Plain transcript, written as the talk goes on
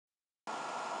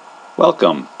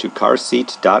Welcome to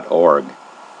carseat.org.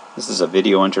 This is a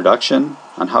video introduction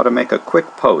on how to make a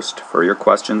quick post for your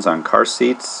questions on car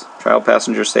seats, child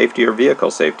passenger safety, or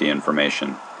vehicle safety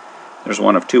information. There's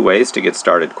one of two ways to get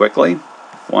started quickly.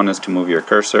 One is to move your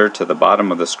cursor to the bottom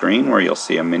of the screen where you'll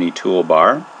see a mini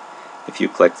toolbar. If you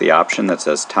click the option that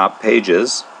says Top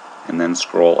Pages and then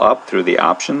scroll up through the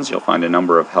options, you'll find a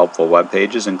number of helpful web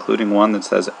pages, including one that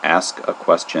says Ask a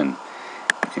Question.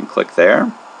 You can click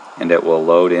there and it will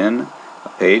load in a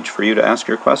page for you to ask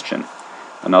your question.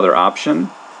 Another option,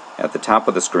 at the top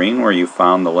of the screen where you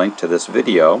found the link to this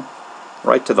video,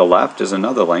 right to the left is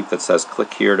another link that says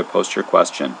click here to post your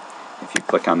question. If you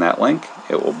click on that link,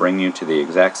 it will bring you to the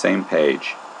exact same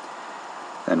page.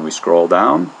 Then we scroll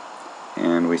down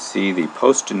and we see the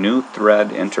Post New Thread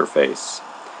interface.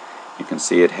 You can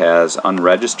see it has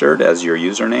unregistered as your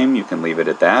username. You can leave it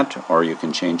at that, or you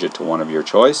can change it to one of your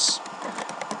choice.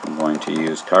 I'm going to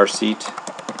use Car Seat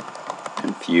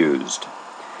Confused.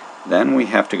 Then we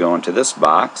have to go into this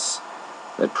box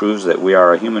that proves that we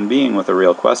are a human being with a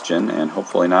real question and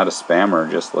hopefully not a spammer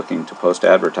just looking to post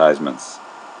advertisements.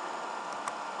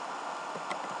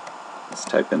 Let's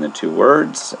type in the two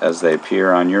words as they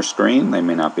appear on your screen. They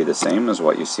may not be the same as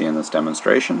what you see in this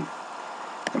demonstration.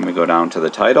 Then we go down to the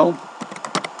title,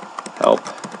 Help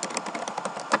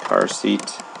Car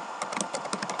Seat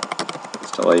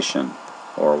Installation,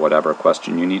 or whatever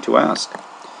question you need to ask.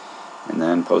 And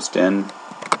then post in,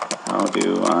 how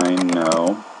do I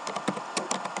know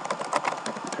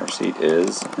the car seat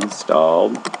is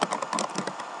installed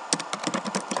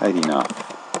tight enough?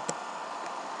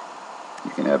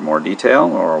 You can add more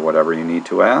detail or whatever you need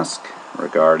to ask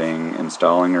regarding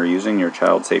installing or using your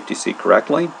child safety seat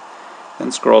correctly.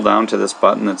 Then scroll down to this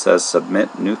button that says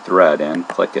Submit New Thread and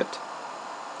click it.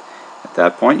 At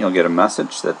that point you'll get a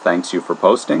message that thanks you for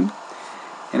posting,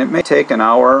 and it may take an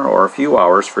hour or a few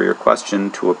hours for your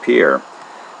question to appear.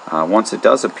 Once it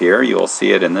does appear, you will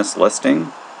see it in this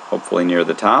listing, hopefully near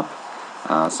the top.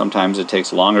 Sometimes it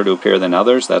takes longer to appear than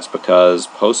others. That's because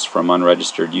posts from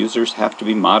unregistered users have to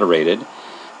be moderated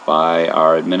by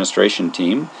our administration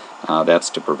team. That's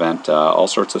to prevent all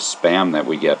sorts of spam that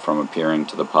we get from appearing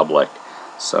to the public.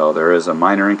 So there is a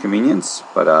minor inconvenience,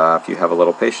 but if you have a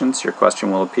little patience, your question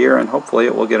will appear, and hopefully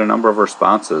it will get a number of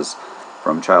responses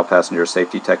from child passenger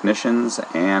safety technicians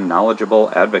and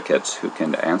knowledgeable advocates who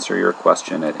can answer your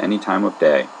question at any time of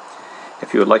day.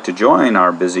 If you would like to join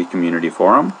our busy community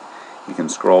forum, you can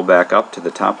scroll back up to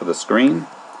the top of the screen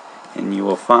and you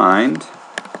will find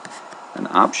an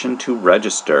option to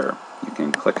register. You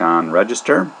can click on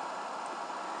Register,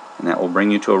 and that will bring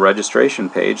you to a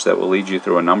registration page that will lead you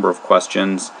through a number of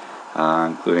questions,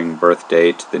 including birth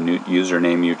date, the new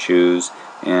username you choose,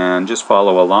 and just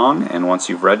follow along. And once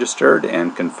you've registered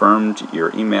and confirmed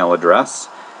your email address,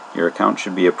 your account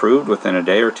should be approved within a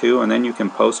day or two, and then you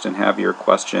can post and have your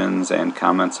questions and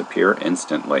comments appear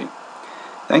instantly.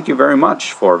 Thank you very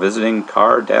much for visiting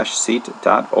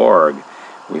car-seat.org.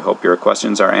 We hope your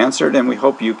questions are answered, and we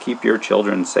hope you keep your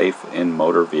children safe in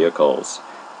motor vehicles.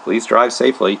 Please drive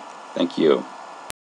safely. Thank you.